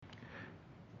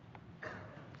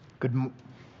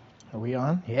Are we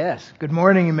on? Yes. Good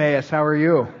morning, Emmaus. How are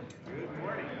you? Good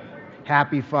morning.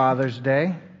 Happy Father's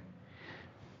Day.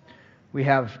 We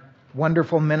have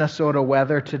wonderful Minnesota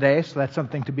weather today, so that's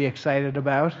something to be excited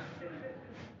about.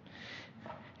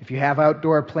 If you have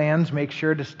outdoor plans, make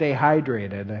sure to stay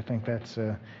hydrated. I think that's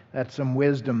some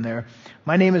wisdom there.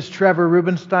 My name is Trevor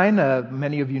Rubenstein.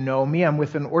 Many of you know me. I'm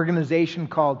with an organization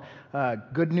called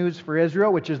Good News for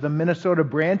Israel, which is the Minnesota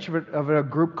branch of a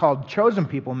group called Chosen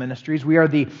People Ministries. We are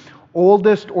the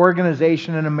oldest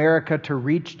organization in America to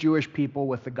reach Jewish people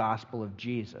with the gospel of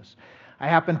Jesus. I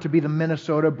happen to be the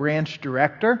Minnesota branch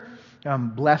director.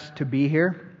 I'm blessed to be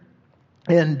here.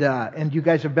 And you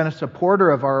guys have been a supporter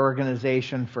of our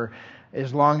organization for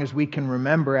as long as we can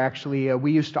remember. Actually,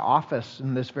 we used to office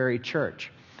in this very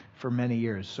church for many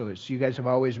years. So you guys have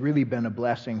always really been a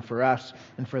blessing for us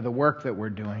and for the work that we're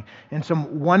doing. And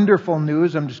some wonderful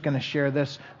news, I'm just going to share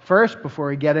this first before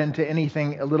we get into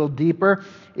anything a little deeper,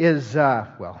 is,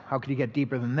 how could you get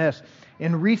deeper than this?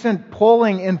 In recent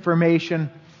polling information,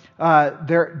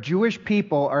 Jewish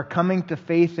people are coming to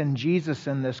faith in Jesus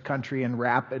in this country in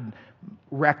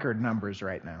record numbers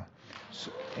right now.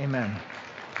 So, amen.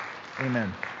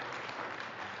 Amen.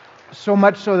 So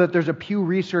much so that there's a Pew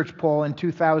Research poll in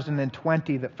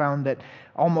 2020 that found that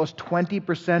almost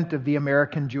 20% of the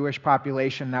American Jewish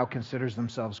population now considers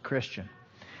themselves Christian.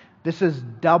 This is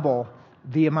double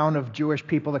the amount of Jewish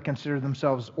people that consider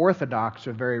themselves Orthodox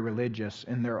or very religious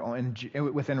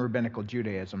within rabbinical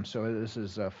Judaism. So this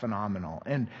is phenomenal.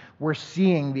 And we're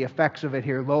seeing the effects of it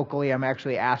here locally. I'm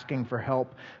actually asking for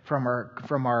help from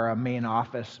our main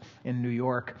office in New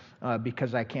York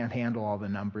because I can't handle all the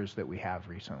numbers that we have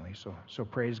recently. So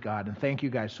praise God. And thank you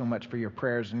guys so much for your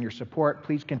prayers and your support.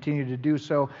 Please continue to do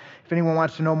so. If anyone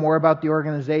wants to know more about the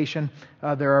organization,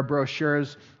 there are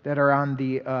brochures that are on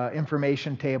the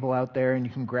information table out there, and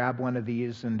you can grab one of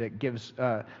these, and it gives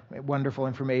wonderful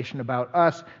information about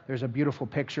us. There's a beautiful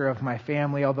picture of my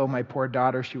family, although my poor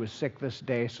daughter, she was sick this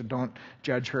day, so don't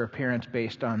judge her appearance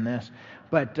based on this.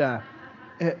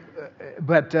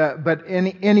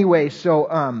 Anyway,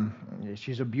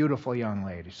 she's a beautiful young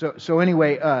lady. So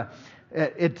anyway,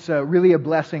 it's really a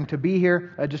blessing to be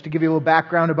here. Just to give you a little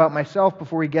background about myself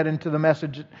before we get into the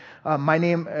message. My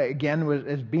name, again,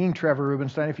 is being Trevor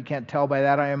Rubenstein. If you can't tell by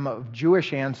that, I am of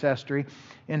Jewish ancestry.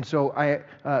 And so I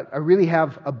really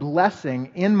have a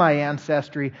blessing in my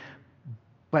ancestry,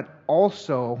 but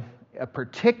also a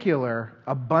particular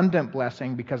abundant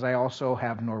blessing because I also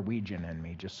have Norwegian in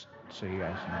me, just so you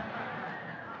guys know.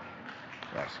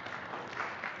 Yes.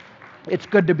 It's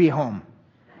good to be home.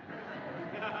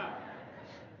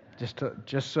 Just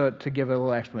to give a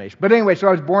little explanation. But anyway, so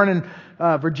I was born in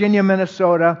Virginia,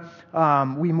 Minnesota.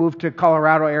 We moved to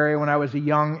Colorado area when I was a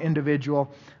young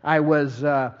individual. I was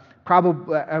I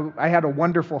had a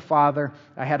wonderful father.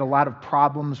 I had a lot of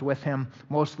problems with him,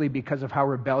 mostly because of how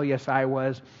rebellious I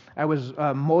was. I was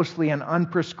mostly an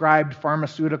unprescribed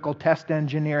pharmaceutical test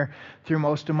engineer through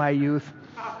most of my youth,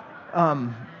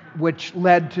 which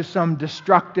led to some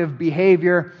destructive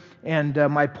behavior. And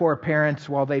my poor parents,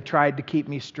 while they tried to keep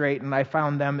me straight, and I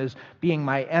found them as being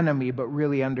my enemy, but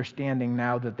really understanding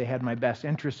now that they had my best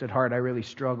interests at heart, I really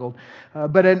struggled.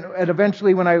 But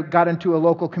eventually, when I got into a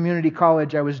local community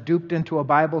college, I was duped into a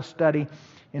Bible study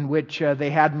in which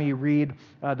they had me read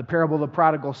the parable of the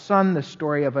prodigal son, the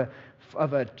story of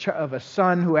a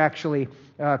son who actually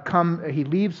he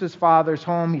leaves his father's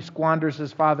home, he squanders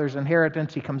his father's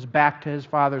inheritance, he comes back to his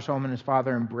father's home, and his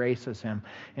father embraces him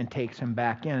and takes him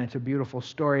back in. It's a beautiful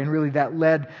story, and really that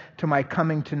led to my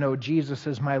coming to know Jesus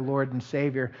as my Lord and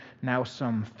Savior now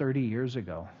some 30 years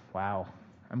ago. Wow,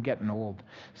 I'm getting old.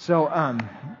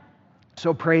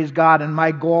 So praise God, and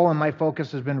my goal and my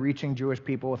focus has been reaching Jewish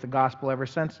people with the gospel ever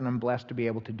since, and I'm blessed to be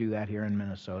able to do that here in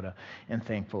Minnesota, and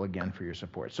thankful again for your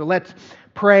support. So let's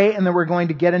pray, and then we're going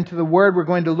to get into the Word. We're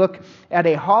going to look at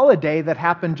a holiday that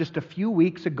happened just a few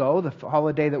weeks ago, the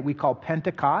holiday that we call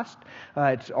Pentecost.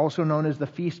 It's also known as the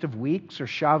Feast of Weeks, or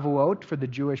Shavuot for the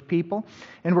Jewish people.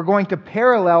 And we're going to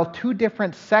parallel two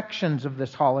different sections of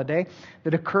this holiday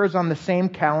that occurs on the same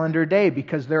calendar day,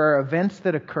 because there are events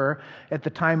that occur at the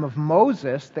time of Moses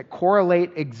that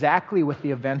correlate exactly with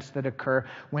the events that occur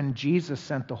when Jesus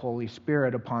sent the Holy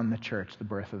Spirit upon the church, the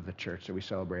birth of the church that we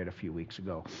celebrated a few weeks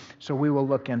ago. So we will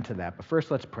look into that. But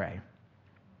first, let's pray.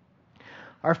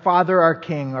 Our Father, our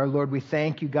King, our Lord, we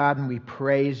thank you, God, and we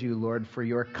praise you, Lord, for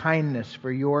your kindness,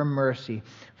 for your mercy,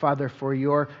 Father, for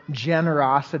your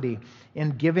generosity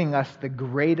in giving us the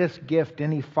greatest gift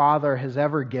any father has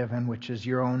ever given, which is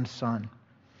your own Son.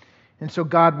 And so,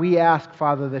 God, we ask,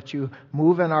 Father, that you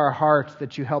move in our hearts,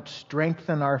 that you help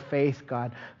strengthen our faith,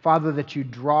 God. Father, that you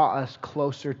draw us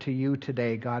closer to you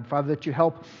today, God. Father, that you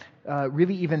help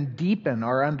really even deepen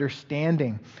our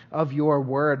understanding of your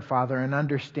word, Father, an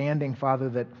understanding, Father,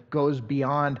 that goes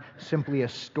beyond simply a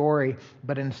story,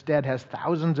 but instead has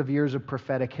thousands of years of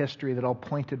prophetic history that all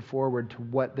pointed forward to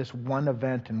what this one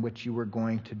event in which you were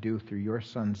going to do through your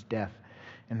Son's death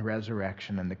and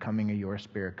resurrection and the coming of your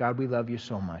Spirit. God, we love you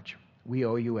so much. We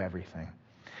owe you everything.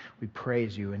 We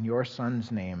praise you in your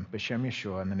Son's name, B'Shem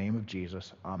Yeshua, in the name of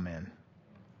Jesus. Amen.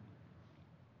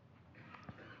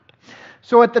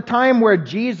 So at the time where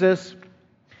Jesus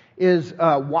is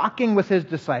walking with his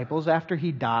disciples after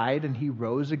he died and he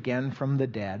rose again from the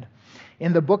dead,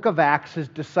 in the book of Acts, his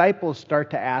disciples start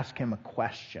to ask him a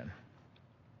question.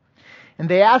 And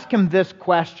they ask him this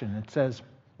question. It says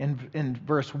in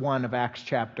verse 1 of Acts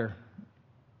chapter,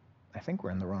 I think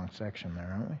we're in the wrong section there,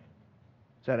 aren't we?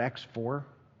 Is that Acts 4?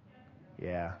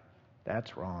 Yeah,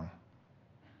 that's wrong.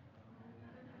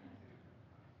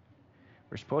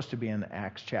 We're supposed to be in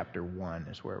Acts chapter 1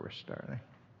 is where we're starting.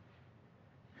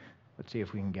 Let's see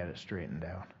if we can get it straightened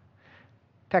out.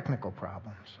 Technical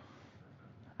problems.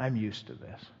 I'm used to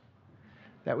this.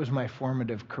 That was my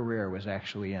formative career, was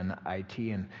actually in IT,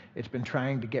 and it's been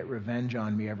trying to get revenge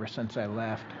on me ever since I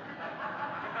left.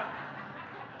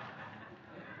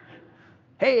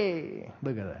 Hey,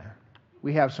 look at that.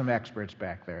 We have some experts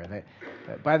back there.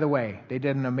 By the way, they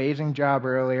did an amazing job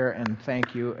earlier, and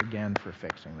thank you again for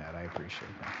fixing that. I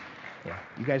appreciate that. Yeah,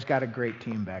 you guys got a great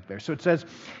team back there. So it says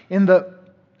in the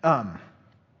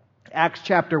Acts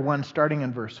chapter 1, starting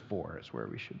in verse 4 is where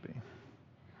we should be.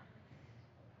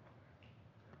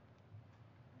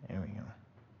 There we go.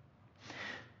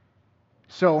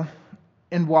 So,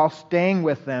 and while staying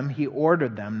with them, he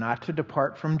ordered them not to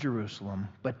depart from Jerusalem,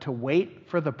 but to wait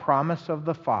for the promise of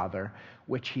the Father,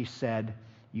 which he said,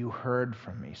 you heard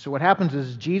from me. So what happens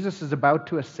is Jesus is about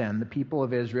to ascend. The people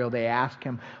of Israel, they ask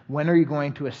him, when are you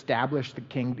going to establish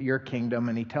your kingdom?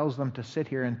 And he tells them to sit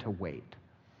here and to wait.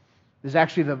 This is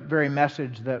actually the very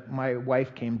message that my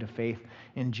wife came to faith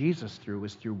in Jesus through,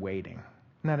 was through waiting.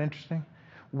 Isn't that interesting?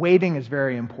 Waiting is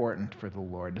very important for the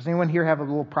Lord. Does anyone here have a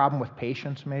little problem with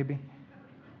patience, maybe?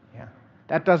 Yeah.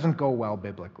 That doesn't go well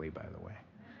biblically, by the way.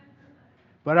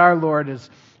 But our Lord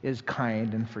is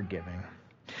kind and forgiving.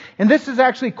 And this is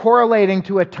actually correlating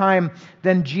to a time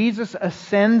then Jesus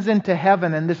ascends into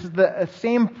heaven. And this is the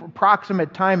same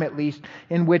approximate time, at least,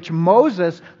 in which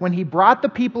Moses, when he brought the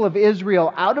people of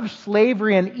Israel out of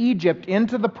slavery in Egypt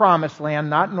into the promised land,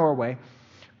 not Norway,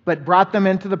 but brought them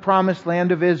into the promised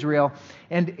land of Israel.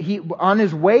 And he, on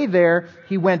his way there,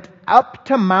 he went up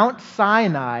to Mount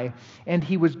Sinai, and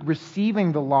he was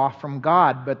receiving the law from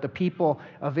God. But the people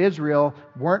of Israel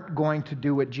weren't going to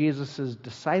do what Jesus'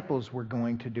 disciples were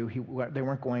going to do. They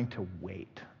weren't going to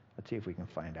wait. Let's see if we can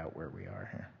find out where we are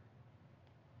here.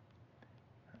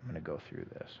 I'm going to go through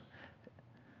this.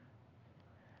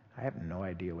 I have no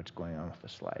idea what's going on with the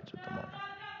slides at the moment.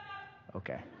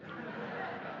 Okay.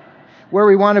 Where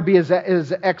we want to be is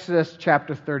Exodus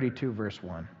chapter 32, verse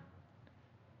 1.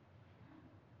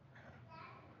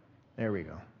 There we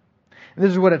go. And this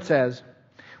is what it says.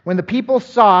 When the people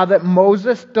saw that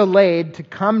Moses delayed to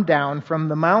come down from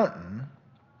the mountain,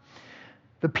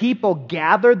 the people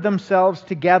gathered themselves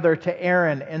together to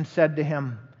Aaron and said to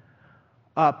him,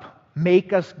 up,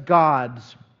 make us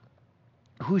gods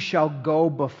who shall go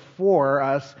before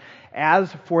us.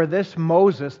 As for this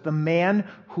Moses, the man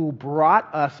who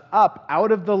brought us up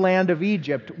out of the land of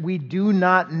Egypt, we do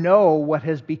not know what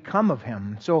has become of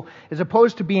him. So, as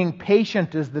opposed to being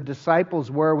patient as the disciples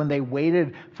were when they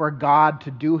waited for God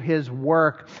to do his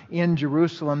work in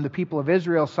Jerusalem, the people of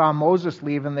Israel saw Moses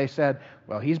leave and they said,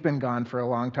 well, he's been gone for a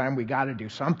long time, we got to do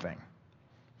something.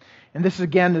 And this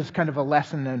again is kind of a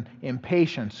lesson in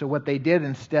patience. So what they did,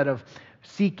 instead of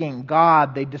seeking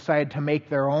God, they decided to make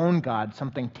their own God,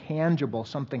 something tangible,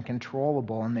 something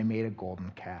controllable, and they made a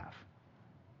golden calf.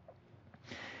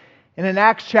 And in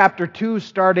Acts chapter 2,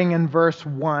 starting in verse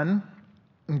 1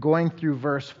 and going through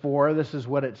verse 4, this is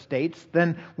what it states.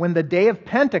 Then when the day of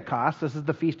Pentecost, this is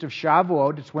the feast of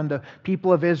Shavuot, it's when the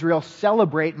people of Israel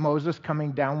celebrate Moses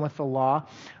coming down with the law,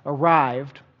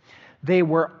 arrived, they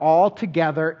were all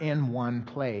together in one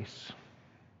place.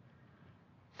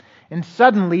 And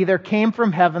suddenly there came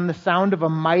from heaven the sound of a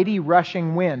mighty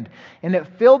rushing wind, and it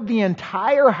filled the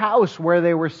entire house where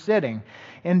they were sitting.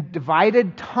 And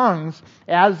divided tongues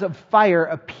as of fire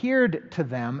appeared to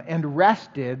them and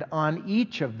rested on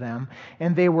each of them.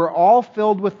 And they were all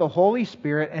filled with the Holy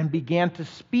Spirit and began to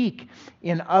speak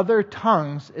in other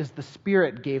tongues as the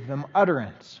Spirit gave them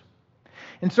utterance.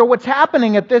 And so what's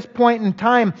happening at this point in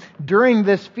time during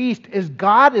this feast is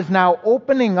God is now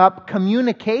opening up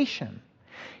communication.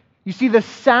 You see, the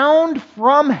sound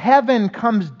from heaven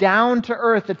comes down to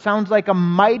earth. It sounds like a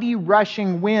mighty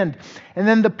rushing wind. And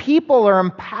then the people are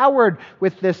empowered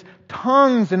with this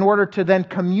tongues in order to then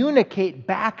communicate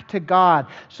back to God.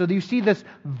 So you see this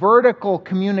vertical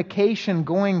communication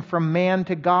going from man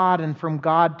to God and from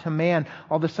God to man.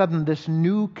 All of a sudden, this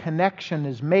new connection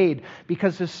is made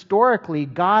because historically,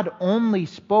 God only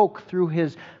spoke through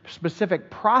His specific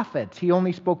prophets. He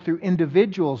only spoke through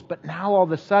individuals. But now, all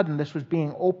of a sudden, this was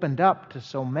being opened up to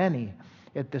so many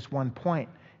at this one point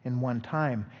in one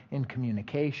time in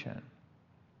communication.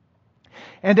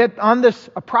 And on this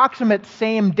approximate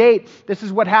same date, this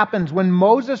is what happens. When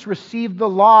Moses received the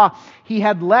law, he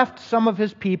had left some of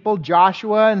his people,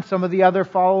 Joshua and some of the other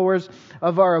followers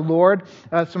of our Lord,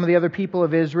 some of the other people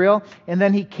of Israel. And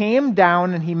then he came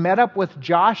down and he met up with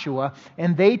Joshua,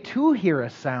 and they too hear a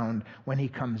sound when he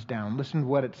comes down. Listen to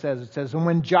what it says. It says, "And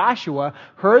when Joshua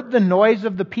heard the noise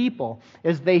of the people,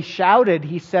 as they shouted,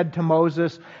 he said to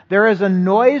Moses, 'There is a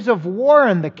noise of war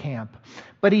in the camp.'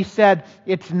 But he said,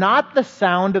 'It's not the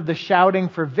sound of the shouting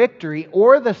for victory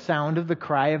or the sound of the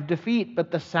cry of defeat,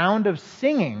 but the sound of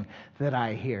singing that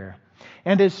I hear.'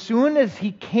 And as soon as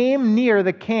he came near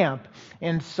the camp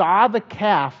and saw the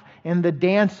calf and the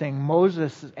dancing,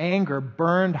 Moses' anger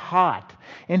burned hot,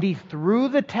 and he threw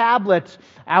the tablets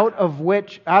out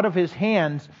of his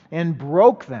hands and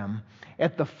broke them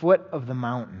at the foot of the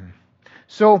mountain."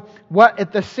 So,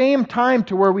 at the same time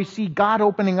to where we see God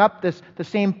opening up the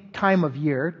same time of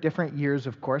year, different years,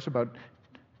 of course, about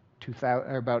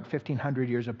 1,500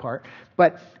 years apart.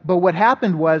 But what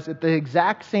happened was at the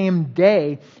exact same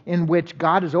day in which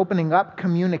God is opening up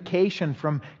communication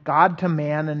from God to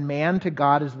man and man to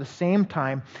God is the same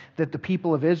time that the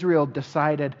people of Israel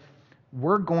decided,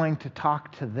 we're going to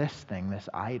talk to this thing, this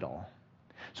idol.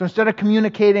 So instead of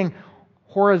communicating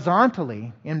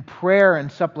horizontally in prayer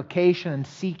and supplication and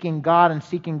seeking God and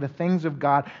seeking the things of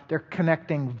God, they're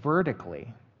connecting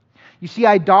vertically. You see,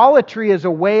 idolatry is a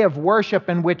way of worship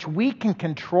in which we can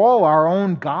control our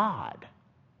own God.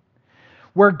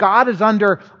 Where God is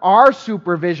under our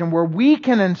supervision, where we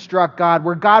can instruct God,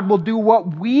 where God will do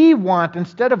what we want.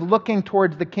 Instead of looking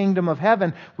towards the kingdom of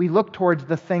heaven, we look towards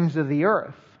the things of the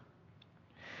earth.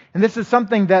 And this is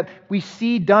something that we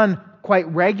see done quite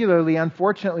regularly,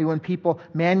 unfortunately, when people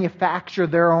manufacture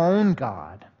their own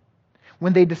God.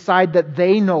 When they decide that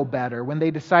they know better. When they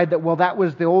decide that, well, that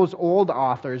was those old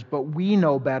authors, but we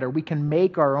know better. We can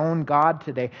make our own God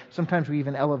today. Sometimes we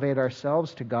even elevate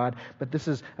ourselves to God. But this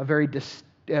is a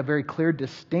very clear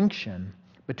distinction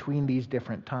between these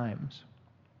different times.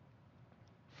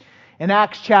 In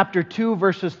Acts chapter 2,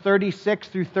 verses 36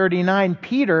 through 39,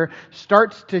 Peter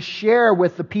starts to share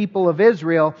with the people of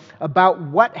Israel about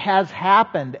what has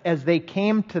happened as they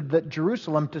came to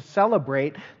Jerusalem to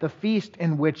celebrate the feast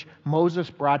in which Moses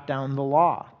brought down the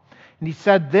law. And he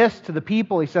said this to the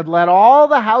people. He said, "Let all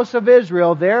the house of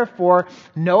Israel therefore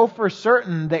know for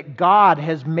certain that God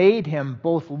has made him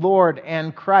both Lord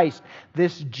and Christ,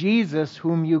 this Jesus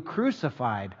whom you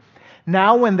crucified."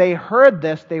 Now when they heard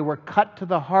this, they were cut to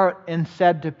the heart and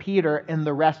said to Peter and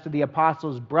the rest of the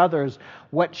apostles, "Brothers,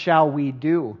 what shall we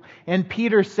do?" And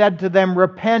Peter said to them,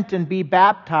 "Repent and be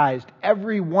baptized,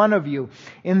 every one of you,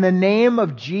 in the name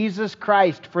of Jesus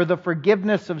Christ for the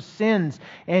forgiveness of sins,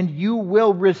 and you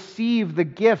will receive the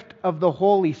gift of the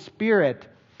Holy Spirit.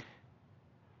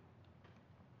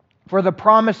 For the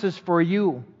promises for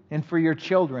you and for your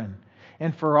children,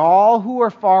 and for all who are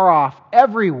far off,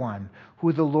 everyone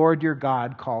who the Lord your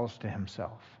God calls to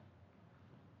himself."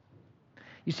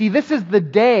 You see, this is the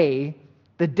date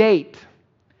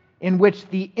in which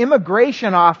the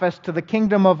immigration office to the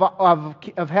kingdom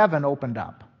of heaven opened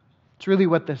up. It's really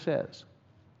what this is.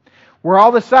 Where all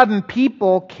of a sudden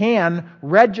people can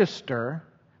register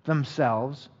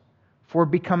themselves for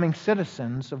becoming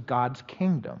citizens of God's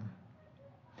kingdom.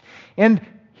 And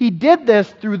he did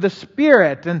this through the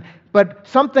Spirit, but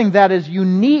something that is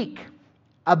unique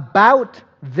about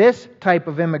this type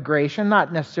of immigration,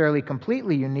 not necessarily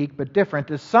completely unique, but different,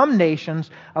 is some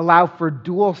nations allow for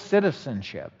dual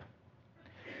citizenship.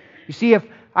 You see, if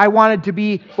I wanted to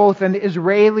be both an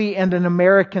Israeli and an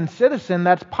American citizen,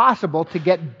 that's possible to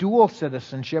get dual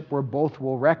citizenship where both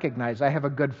will recognize. I have a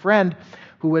good friend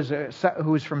who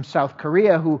was from South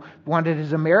Korea who wanted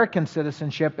his American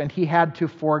citizenship, and he had to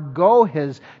forego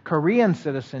his Korean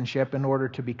citizenship in order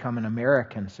to become an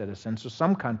American citizen. So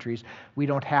some countries we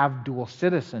don't have dual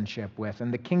citizenship with,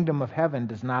 and the kingdom of heaven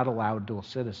does not allow dual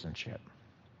citizenship.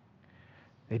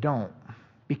 They don't.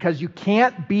 because you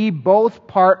can't be both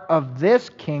part of this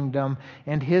kingdom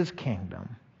and His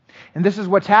kingdom. And this is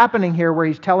what's happening here, where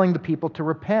He's telling the people to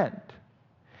repent.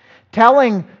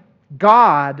 Telling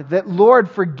God that, Lord,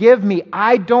 forgive me.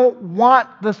 I don't want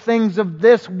the things of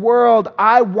this world.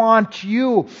 I want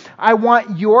You. I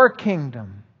want Your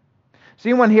kingdom. Has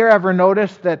anyone here ever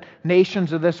noticed that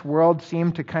nations of this world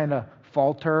seem to kind of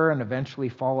falter and eventually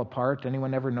fall apart?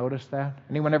 Anyone ever notice that?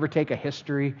 Anyone ever take a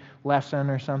history lesson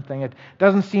or something? It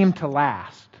doesn't seem to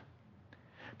last.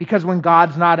 Because when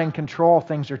God's not in control,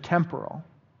 things are temporal.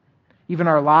 Even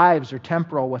our lives are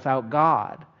temporal without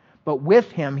God. But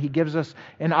with Him, He gives us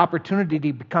an opportunity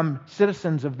to become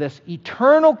citizens of this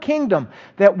eternal kingdom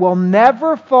that will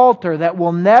never falter, that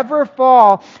will never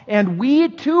fall, and we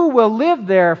too will live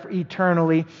there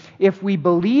eternally if we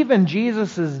believe in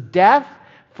Jesus' death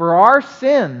for our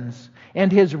sins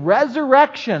and His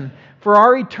resurrection for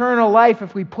our eternal life.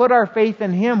 If we put our faith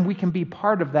in Him, we can be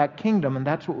part of that kingdom, and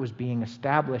that's what was being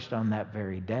established on that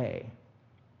very day.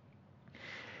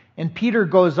 And Peter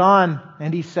goes on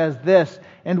and he says this,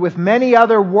 "And with many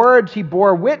other words he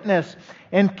bore witness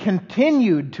and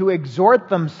continued to exhort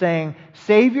them, saying,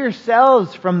 'Save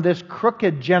yourselves from this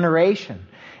crooked generation.'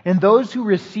 And those who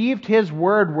received his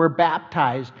word were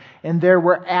baptized, and there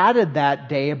were added that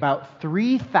day about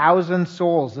 3,000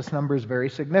 souls." This number is very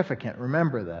significant.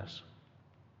 Remember this.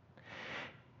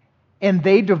 "And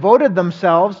they devoted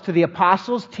themselves to the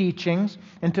apostles' teachings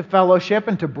and to fellowship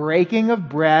and to breaking of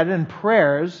bread and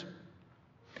prayers.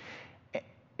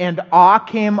 And awe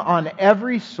came on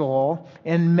every soul,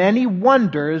 and many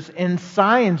wonders and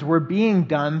signs were being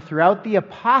done throughout the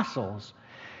apostles.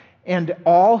 And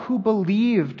all who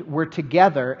believed were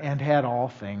together and had all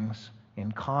things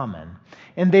in common.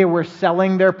 And they were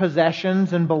selling their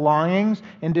possessions and belongings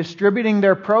and distributing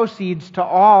their proceeds to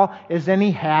all as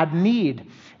any had need.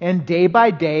 And day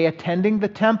by day, attending the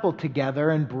temple together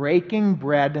and breaking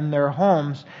bread in their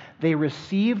homes, they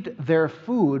received their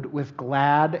food with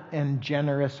glad and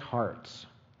generous hearts,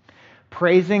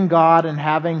 praising God and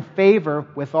having favor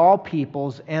with all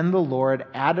peoples, and the Lord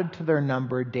added to their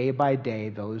number day by day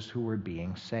those who were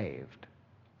being saved."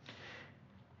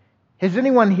 Has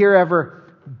anyone here ever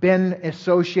been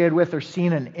associated with or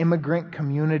seen an immigrant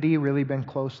community, really been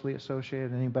closely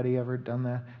associated? Anybody ever done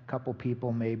that? A couple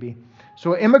people maybe.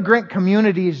 So immigrant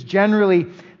communities generally,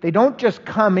 they don't just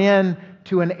come in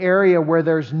to an area where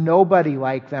there's nobody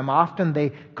like them. Often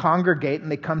they congregate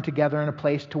and they come together in a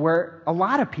place to where a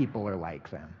lot of people are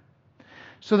like them.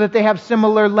 So that they have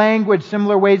similar language,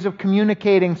 similar ways of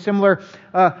communicating, similar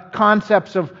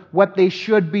concepts of what they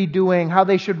should be doing, how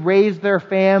they should raise their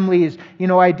families,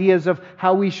 ideas of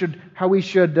how we should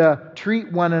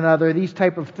treat one another, these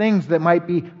type of things that might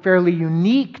be fairly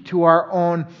unique to our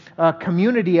own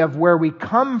community of where we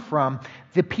come from.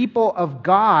 The people of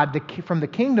God, from the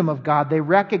kingdom of God, they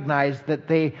recognized that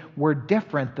they were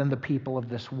different than the people of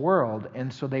this world,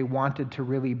 and so they wanted to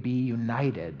really be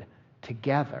united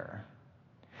together.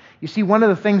 You see, one of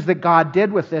the things that God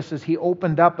did with this is He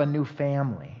opened up a new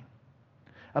family,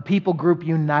 a people group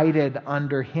united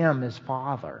under Him as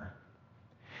Father.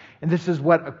 And this is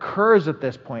what occurs at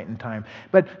this point in time.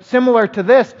 But similar to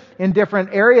this, in different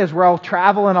areas where I'll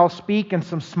travel and I'll speak in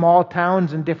some small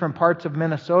towns in different parts of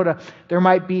Minnesota, there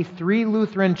might be 3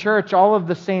 Lutheran church, all of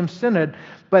the same synod,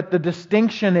 but the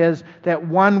distinction is that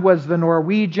one was the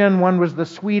Norwegian, one was the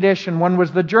Swedish, and one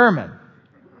was the German.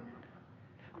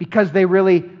 Because they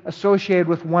really associated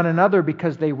with one another,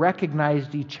 because they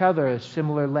recognized each other as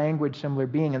similar language, similar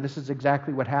being. And this is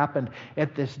exactly what happened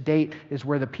at this date, is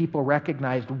where the people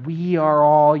recognized we are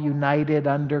all united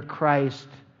under Christ,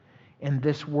 and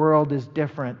this world is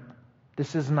different.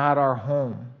 This is not our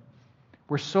home.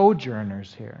 We're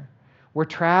sojourners here. We're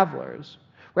travelers.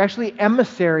 We're actually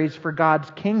emissaries for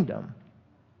God's kingdom.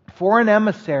 Foreign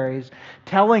emissaries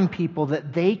telling people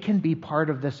that they can be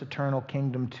part of this eternal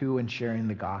kingdom too, and sharing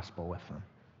the gospel with them.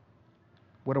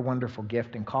 What a wonderful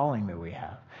gift and calling that we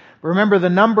have. But remember the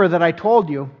number that I told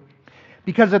you,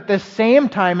 because at this same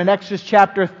time in Exodus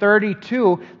chapter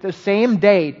 32, the same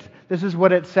date, this is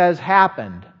what it says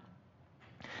happened.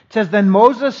 It says, "Then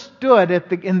Moses stood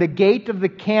in the gate of the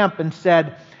camp and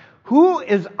said, 'Who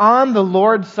is on the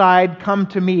Lord's side? Come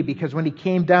to me.'" Because when he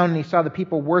came down and he saw the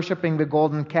people worshiping the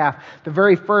golden calf, the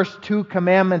very first 2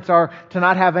 commandments are to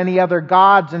not have any other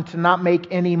gods and to not make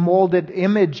any molded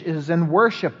images and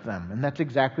worship them. And that's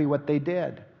exactly what they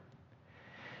did.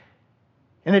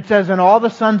 And it says, "And all the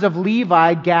sons of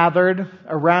Levi gathered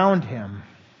around him."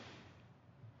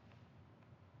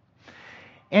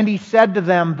 And he said to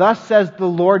them, "Thus says the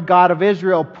Lord God of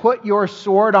Israel, put your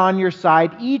sword on your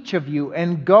side, each of you,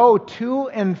 and go to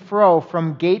and fro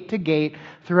from gate to gate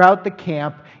throughout the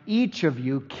camp. Each of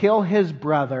you kill his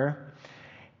brother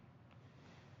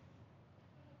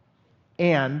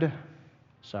and,"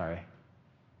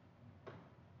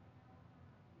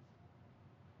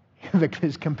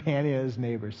 his companion and his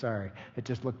neighbor. Sorry, it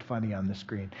just looked funny on the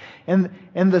screen. And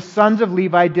the sons of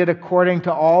Levi did according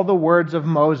to all the words of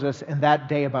Moses, and that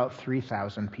day about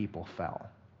 3,000 people fell.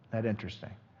 Isn't that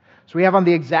interesting? So we have on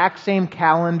the exact same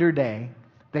calendar day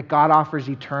that God offers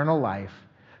eternal life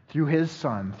through His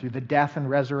Son, through the death and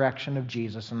resurrection of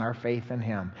Jesus and our faith in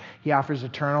Him. He offers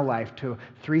eternal life to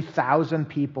 3,000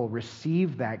 people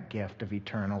receive that gift of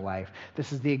eternal life.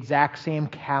 This is the exact same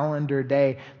calendar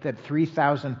day that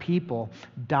 3,000 people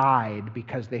died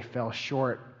because they fell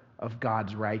short of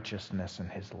God's righteousness and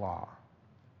His law.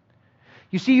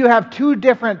 You see, you have two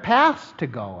different paths to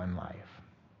go in life.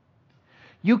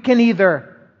 You can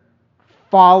either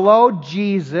follow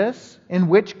Jesus, in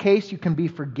which case you can be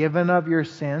forgiven of your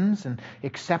sins and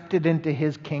accepted into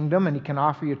His kingdom, and He can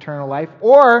offer you eternal life.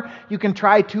 Or you can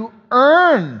try to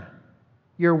earn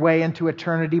your way into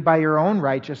eternity by your own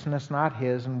righteousness, not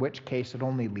His, in which case it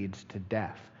only leads to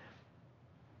death.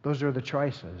 Those are the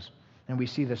choices. And we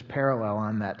see this parallel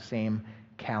on that same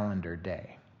calendar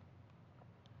day.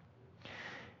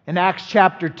 In Acts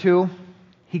chapter 2,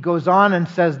 he goes on and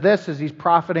says this as he's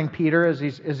profiting Peter, as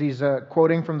he's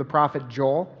quoting from the prophet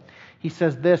Joel. He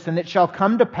says this, "And it shall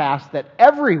come to pass that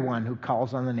everyone who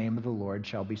calls on the name of the Lord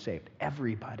shall be saved."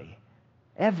 Everybody.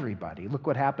 Everybody. Look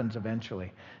what happens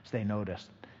eventually as they notice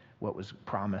what was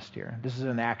promised here. This is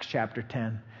in Acts chapter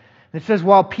 10. And it says,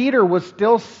 "While Peter was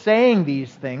still saying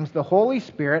these things, the Holy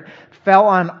Spirit fell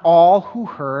on all who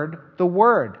heard the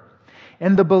word.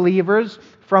 And the believers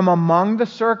from among the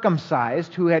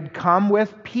circumcised who had come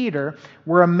with Peter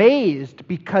were amazed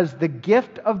because the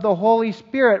gift of the Holy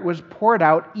Spirit was poured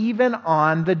out even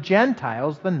on the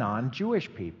Gentiles, the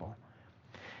non-Jewish people,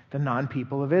 the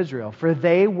non-people of Israel. For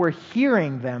they were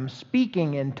hearing them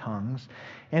speaking in tongues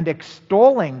and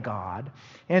extolling God.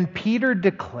 And Peter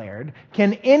declared,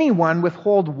 'Can anyone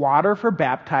withhold water for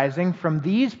baptizing from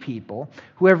these people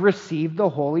who have received the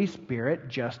Holy Spirit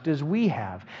just as we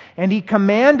have?' And he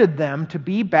commanded them to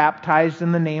be baptized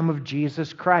in the name of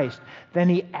Jesus Christ. Then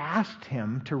he asked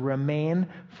him to remain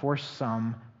for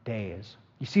some days."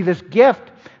 You see, this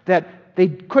gift that they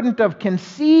couldn't have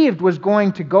conceived was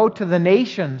going to go to the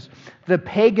nations, the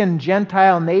pagan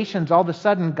Gentile nations. All of a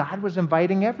sudden, God was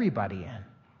inviting everybody in.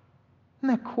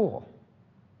 Isn't that cool?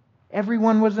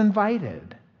 Everyone was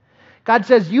invited. God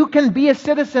says you can be a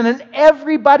citizen and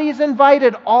everybody's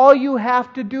invited. All you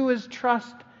have to do is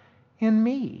trust in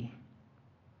me.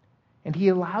 And He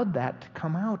allowed that to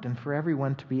come out and for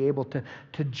everyone to be able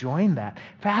to join that.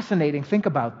 Fascinating. Think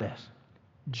about this.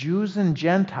 Jews and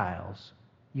Gentiles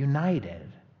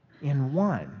united in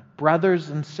one.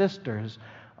 Brothers and sisters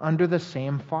under the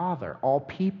same Father. All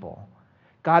people.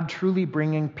 God truly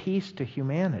bringing peace to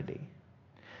humanity.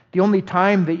 The only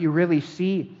time that you really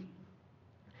see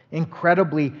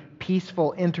incredibly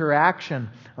peaceful interaction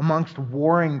amongst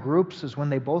warring groups is when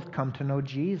they both come to know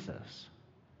Jesus.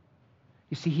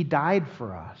 You see, He died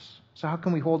for us. So how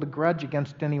can we hold a grudge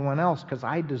against anyone else? Because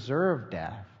I deserve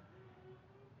death.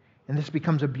 And this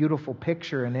becomes a beautiful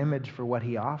picture and image for what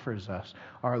He offers us.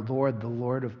 Our Lord, the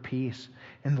Lord of peace,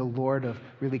 and the Lord of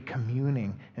really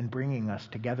communing and bringing us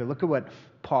together. Look at what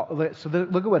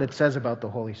look at what it says about the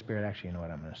Holy Spirit. Actually, you know what?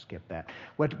 I'm going to skip that.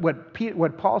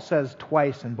 What Paul says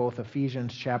twice in both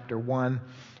Ephesians chapter 1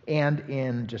 and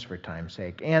in, just for time's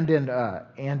sake, and in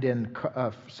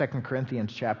 2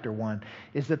 Corinthians chapter 1,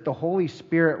 is that the Holy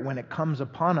Spirit, when it comes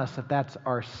upon us, that's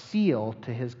our seal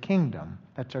to His kingdom.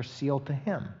 That's our seal to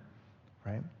Him.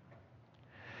 Right? And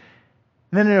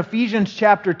then in Ephesians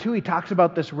chapter 2, he talks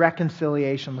about this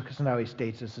reconciliation. Look at how he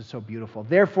states this. It's so beautiful.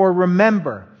 "Therefore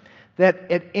remember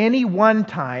that at any one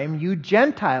time you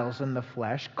Gentiles in the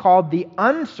flesh, called the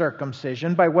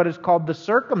uncircumcision by what is called the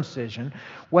circumcision,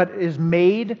 what is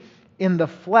made in the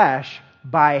flesh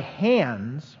by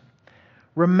hands,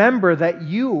 remember that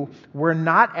you were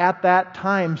not at that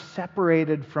time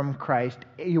separated from Christ.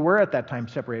 You were at that time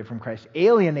separated from Christ,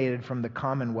 alienated from the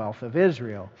commonwealth of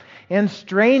Israel, and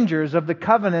strangers of the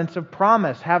covenants of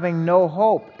promise, having no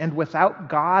hope and without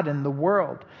God in the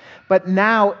world. But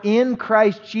now in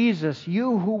Christ Jesus,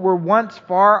 you who were once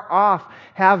far off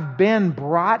have been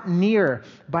brought near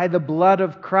by the blood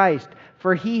of Christ.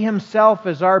 For He Himself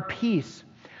is our peace,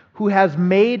 who has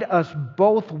made us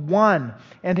both one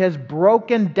and has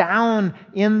broken down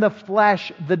in the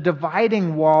flesh the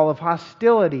dividing wall of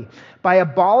hostility by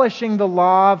abolishing the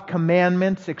law of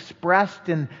commandments expressed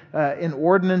in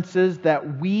ordinances that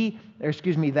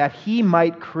he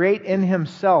might create in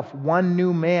himself one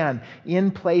new man in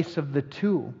place of the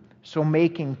two, so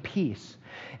making peace,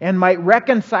 and might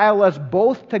reconcile us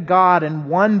both to God in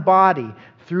one body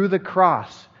through the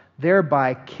cross,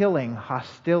 thereby killing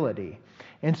hostility.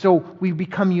 And so we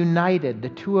become united, the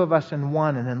two of us in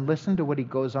one. And then listen to what he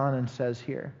goes on and says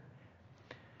here.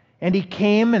 And he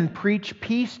came and preached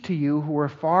peace to you who were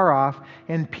far off,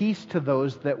 and peace to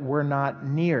those that were not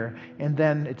near. And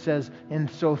then it says, and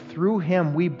so through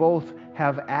him we both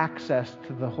have access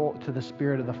to the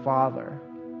Spirit of the Father.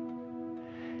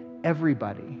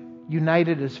 Everybody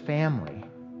united as family,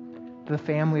 the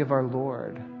family of our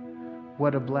Lord.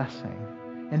 What a blessing.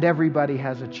 And everybody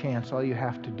has a chance. All you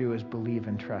have to do is believe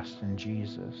and trust in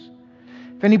Jesus.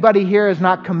 If anybody here has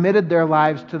not committed their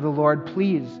lives to the Lord,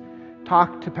 please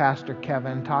talk to Pastor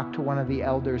Kevin. Talk to one of the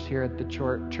elders here at the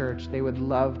church. They would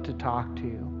love to talk to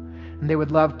you. And they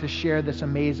would love to share this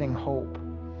amazing hope.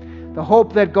 The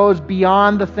hope that goes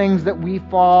beyond the things that we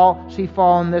see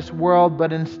fall in this world,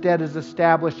 but instead is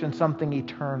established in something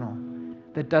eternal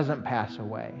that doesn't pass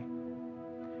away.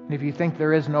 And if you think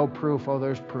there is no proof,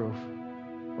 there's proof.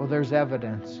 There's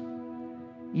evidence.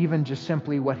 Even just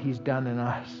simply what he's done in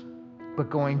us.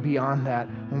 But going beyond that,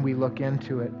 when we look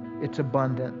into it, it's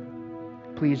abundant.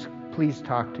 Please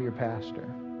talk to your pastor.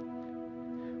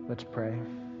 Let's pray.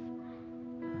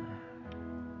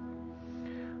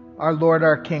 Our Lord,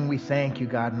 our King, we thank you,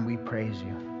 God, and we praise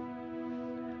you.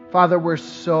 Father, we're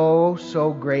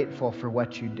so grateful for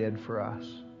what you did for us.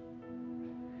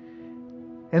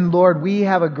 And Lord, we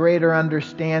have a greater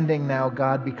understanding now,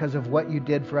 God, because of what you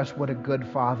did for us, what a good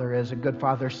Father is. A good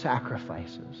Father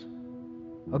sacrifices.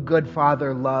 A good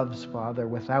Father loves, Father,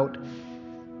 without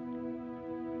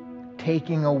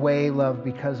taking away love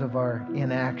because of our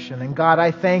inaction. And God,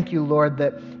 I thank you, Lord,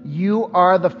 that you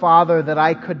are the Father that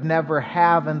I could never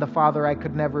have and the Father I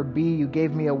could never be. You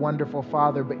gave me a wonderful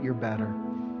Father, but you're better.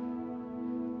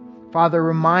 Father,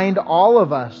 remind all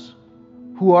of us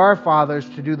who are fathers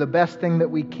to do the best thing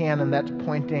that we can, and that's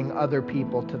pointing other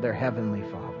people to their Heavenly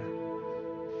Father.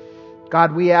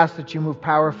 God, we ask that you move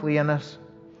powerfully in us.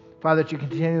 Father, that you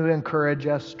continue to encourage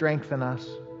us, strengthen us.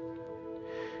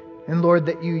 And Lord,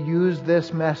 that you use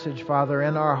this message, Father,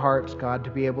 in our hearts, God, to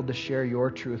be able to share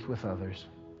your truth with others.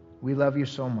 We love you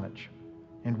so much,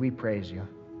 and we praise you.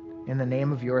 In the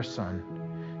name of your Son,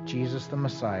 Jesus the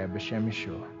Messiah, B'Shem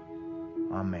Yeshua.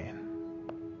 Amen.